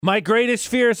My greatest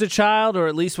fear as a child, or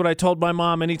at least what I told my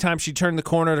mom anytime she turned the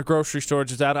corner at a grocery store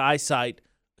just out of eyesight,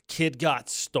 a kid got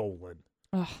stolen.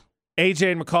 Ugh.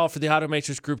 AJ and McCall for the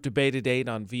Automatrix Group debate at 8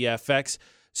 on VFX.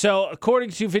 So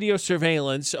according to video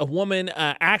surveillance, a woman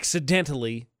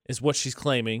accidentally, is what she's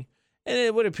claiming,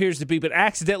 and what appears to be, but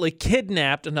accidentally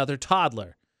kidnapped another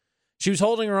toddler. She was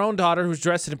holding her own daughter who was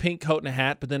dressed in a pink coat and a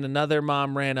hat, but then another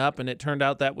mom ran up, and it turned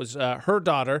out that was her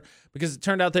daughter because it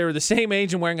turned out they were the same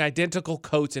age and wearing identical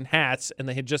coats and hats, and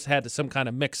they had just had some kind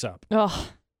of mix-up. Ugh.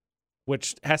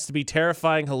 Which has to be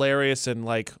terrifying, hilarious, and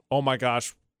like, oh my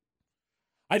gosh,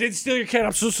 I didn't steal your kid.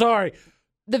 I'm so sorry.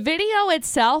 The video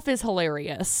itself is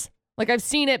hilarious. Like, I've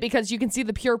seen it because you can see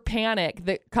the pure panic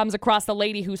that comes across the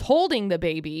lady who's holding the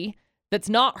baby that's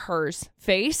not hers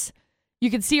face. You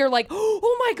can see her like,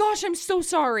 oh my gosh, I'm so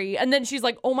sorry. And then she's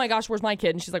like, oh my gosh, where's my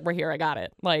kid? And she's like, right here, I got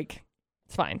it. Like,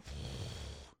 it's fine.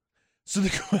 So the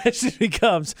question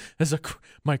becomes,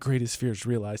 my greatest fears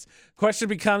realized, question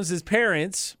becomes as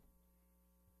parents,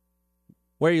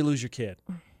 where you lose your kid.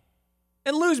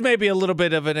 And lose maybe a little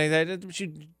bit of it.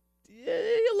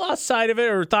 You lost sight of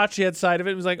it or thought she had sight of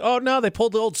it. It was like, oh no, they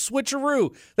pulled the old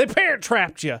switcheroo. They parent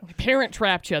trapped you. Parent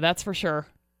trapped you, that's for sure.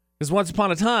 Because once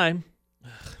upon a time,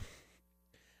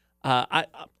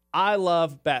 I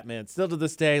love Batman. Still to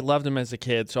this day, loved him as a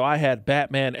kid. So I had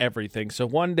Batman everything. So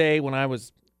one day when I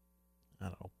was, I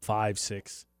don't know, 5,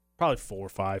 6, probably 4 or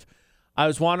 5, I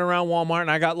was wandering around Walmart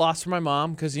and I got lost from my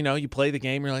mom because, you know, you play the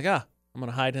game. You're like, I'm going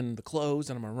to hide in the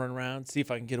clothes and I'm going to run around, see if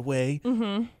I can get away. Mm-hmm.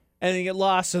 And then you get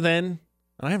lost. So then,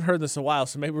 and I haven't heard this in a while,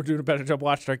 so maybe we're doing a better job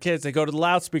watching our kids. They go to the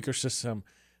loudspeaker system.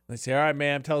 They say, all right,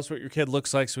 ma'am, tell us what your kid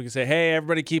looks like. So we can say, hey,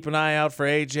 everybody keep an eye out for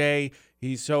AJ.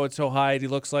 He's so-and-so height. He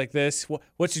looks like this.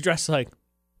 What's he dressed like?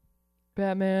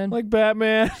 Batman. Like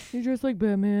Batman. He's dressed like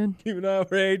Batman. Keep an eye out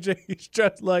for AJ. He's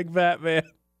dressed like Batman.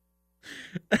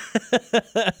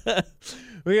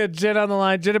 We got Jen on the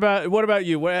line. Jen, what about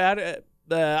you?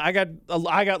 I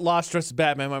got lost dressed as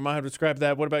Batman. My mom described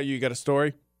that. What about you? You got a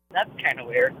story? That's kind of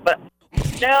weird. But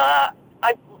no,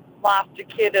 I lost a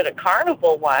kid at a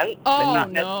carnival once. Oh,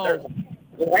 not no. necessarily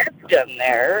left him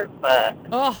there, but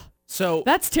Oh, so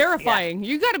that's terrifying.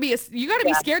 Yeah. You gotta be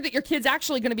scared that your kid's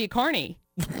actually gonna be a carny.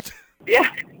 yeah,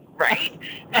 right.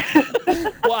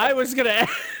 well, I was gonna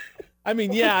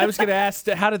ask,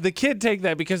 how did the kid take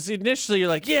that? Because initially you're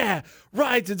like, yeah,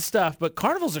 rides and stuff, but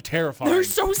carnivals are terrifying. They're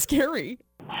so scary.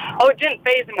 Oh, it didn't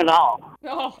faze him at all.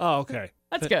 Oh, okay.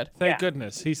 That's good. Thank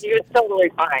goodness. He was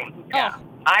totally fine. Yeah. Oh.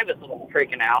 I was a little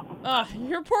freaking out.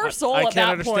 Your poor soul I at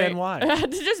can't that point. understand why. To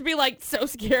just be like so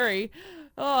scary.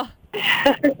 Oh.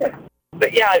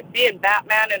 But yeah, being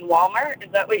Batman in Walmart,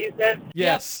 is that what you said?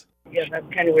 Yes. Yeah, that's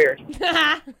kind of weird.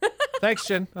 Thanks,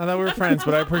 Jen. I thought we were friends,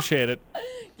 but I appreciate it.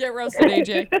 Get roasted,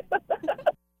 AJ.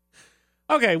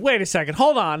 Okay, wait a second.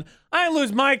 Hold on. I didn't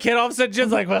lose my kid. All of a sudden,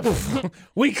 Jen's like, well,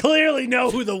 we clearly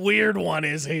know who the weird one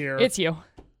is here. It's you.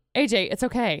 AJ, it's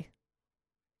okay.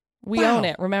 We own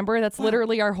it. Remember? That's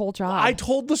literally our whole job. I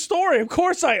told the story. Of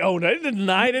course I own it. I didn't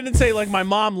deny. I didn't say like my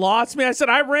mom lost me. I said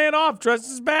I ran off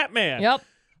dressed as Batman. Yep.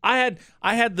 I had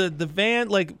the van,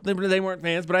 like they weren't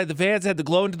vans, but I had the vans that had the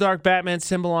glow in the dark Batman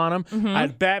symbol on them. Mm-hmm. I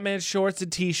had Batman shorts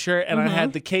and t-shirt, and I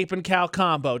had the cape and cowl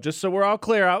combo. Just so we're all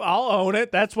clear, I'll own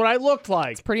it. That's what I looked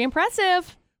like. Pretty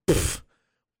impressive.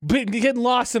 But getting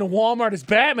lost in a Walmart as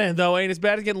Batman, though, ain't as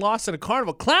bad as getting lost in a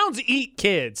carnival. Clowns eat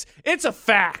kids. It's a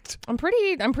fact. I'm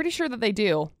pretty sure that they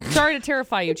do. Sorry to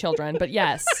terrify you, children, but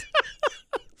yes.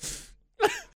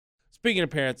 Speaking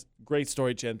of parents, great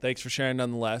story, Jen. Thanks for sharing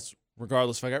nonetheless,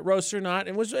 regardless if I got roasted or not,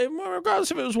 and regardless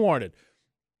if it was warranted.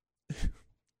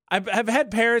 I've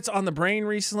had parents on the brain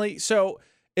recently. So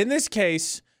in this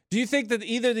case, do you think that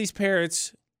either of these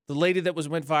parents, the lady that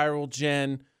went viral,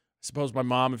 Jen, I suppose my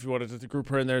mom, if you wanted to group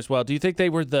her in there as well, do you think they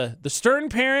were the stern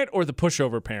parent or the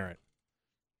pushover parent?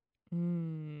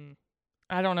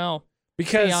 I don't know.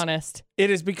 Because to be honest,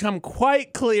 it has become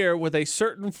quite clear with a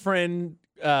certain friend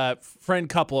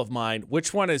couple of mine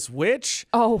which one is which.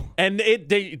 Oh, and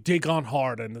they dig on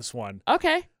hard in this one.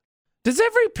 Okay. Does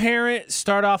every parent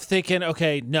start off thinking,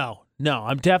 okay, no,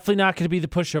 I'm definitely not going to be the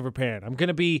pushover parent. I'm going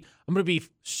to be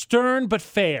stern but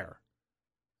fair.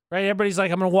 Right? Everybody's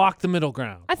like, I'm going to walk the middle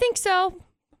ground. I think so.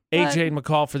 AJ and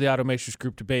McCall for the Automatrix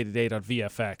Group debate at 8 on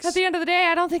VFX. At the end of the day,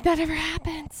 I don't think that ever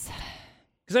happens.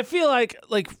 Because I feel like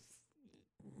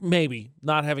maybe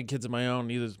not having kids of my own,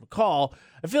 neither does McCall.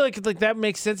 I feel like that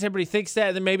makes sense. Everybody thinks that.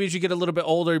 And then maybe as you get a little bit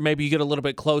older, maybe you get a little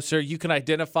bit closer, you can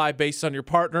identify based on your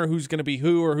partner who's going to be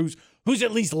who or who's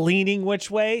at least leaning which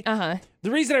way. Uh-huh.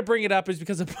 The reason I bring it up is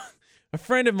because a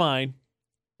friend of mine,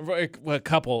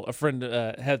 a friend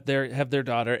have their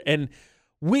daughter, and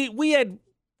we had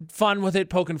fun with it,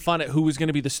 poking fun at who was going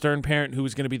to be the stern parent, who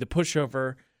was going to be the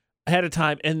pushover ahead of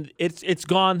time, and it's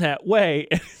gone that way.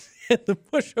 And the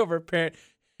pushover parent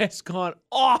has gone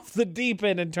off the deep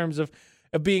end in terms of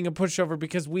being a pushover,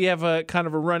 because we have a kind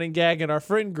of a running gag in our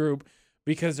friend group,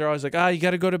 because they're always like, you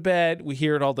got to go to bed. We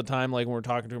hear it all the time, like when we're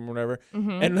talking to them or whatever.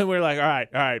 Mm-hmm. And then we're like, all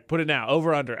right, put it now.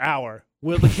 Over, under, hour.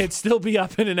 Will the kids still be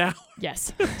up in an hour?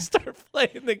 Yes. Start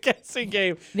playing the guessing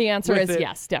game. The answer is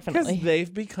yes, definitely. Because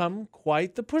they've become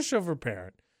quite the pushover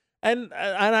parent. And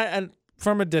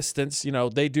from a distance,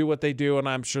 they do what they do, and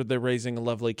I'm sure they're raising a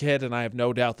lovely kid, and I have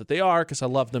no doubt that they are, because I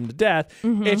love them to death.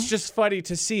 Mm-hmm. It's just funny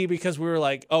to see, because we were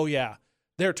like, oh, yeah,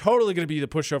 they're totally going to be the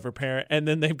pushover parent, and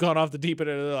then they've gone off the deep end,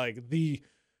 and they're like the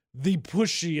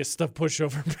pushiest of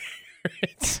pushover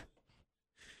parents.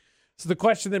 So the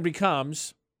question then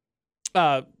becomes,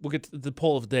 we'll get to the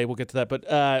poll of the day, we'll get to that,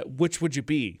 but which would you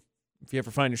be if you ever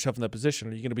find yourself in that position?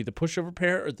 Are you going to be the pushover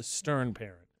parent or the stern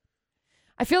parent?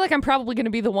 I feel like I'm probably going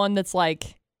to be the one that's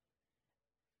like,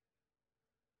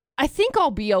 I think I'll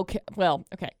be okay. Well,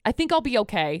 okay. I think I'll be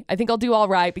okay. I think I'll do all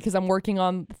right, because I'm working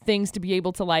on things to be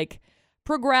able to like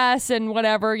progress and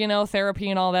whatever, therapy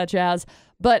and all that jazz.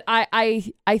 But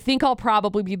I think I'll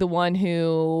probably be the one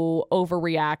who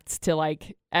overreacts to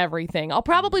like everything. I'll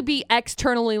probably be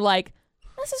externally like,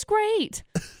 this is great.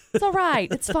 It's all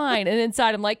right. It's fine. And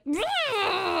inside I'm like,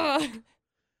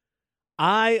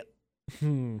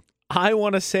 I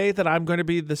want to say that I'm going to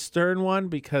be the stern one,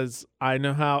 because I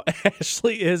know how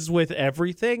Ashley is with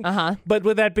everything. Uh-huh. But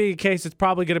with that being the case, it's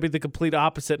probably going to be the complete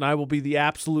opposite, and I will be the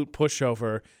absolute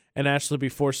pushover, and Ashley be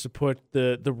forced to put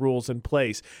the rules in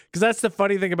place. Because that's the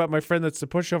funny thing about my friend that's the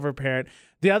pushover parent.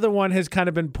 The other one has kind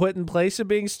of been put in place of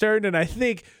being stern, and I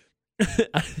think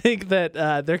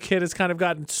that their kid has kind of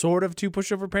gotten sort of two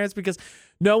pushover parents, because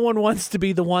no one wants to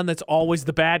be the one that's always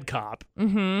the bad cop.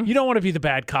 Mm-hmm. You don't want to be the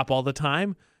bad cop all the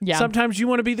time. Yeah. Sometimes you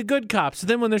want to be the good cop. So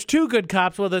then when there's two good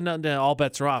cops, well, then all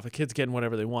bets are off. The kid's getting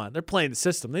whatever they want. They're playing the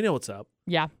system. They know what's up.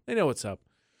 Yeah. They know what's up.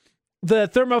 The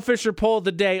Thermo Fisher poll of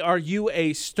the day: are you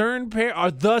a stern parent, or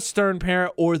the stern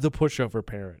parent, or the pushover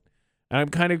parent? And I'm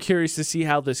kind of curious to see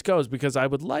how this goes, because I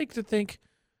would like to think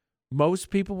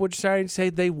most people would say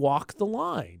they walk the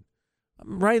line.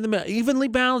 I'm right in the middle. Evenly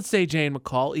balanced, AJ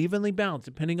McCall. Evenly balanced,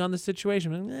 depending on the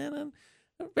situation.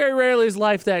 Very rarely is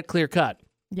life that clear cut.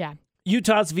 Yeah.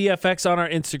 Utah's VFX on our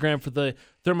Instagram for the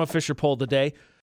Thermo Fisher poll today.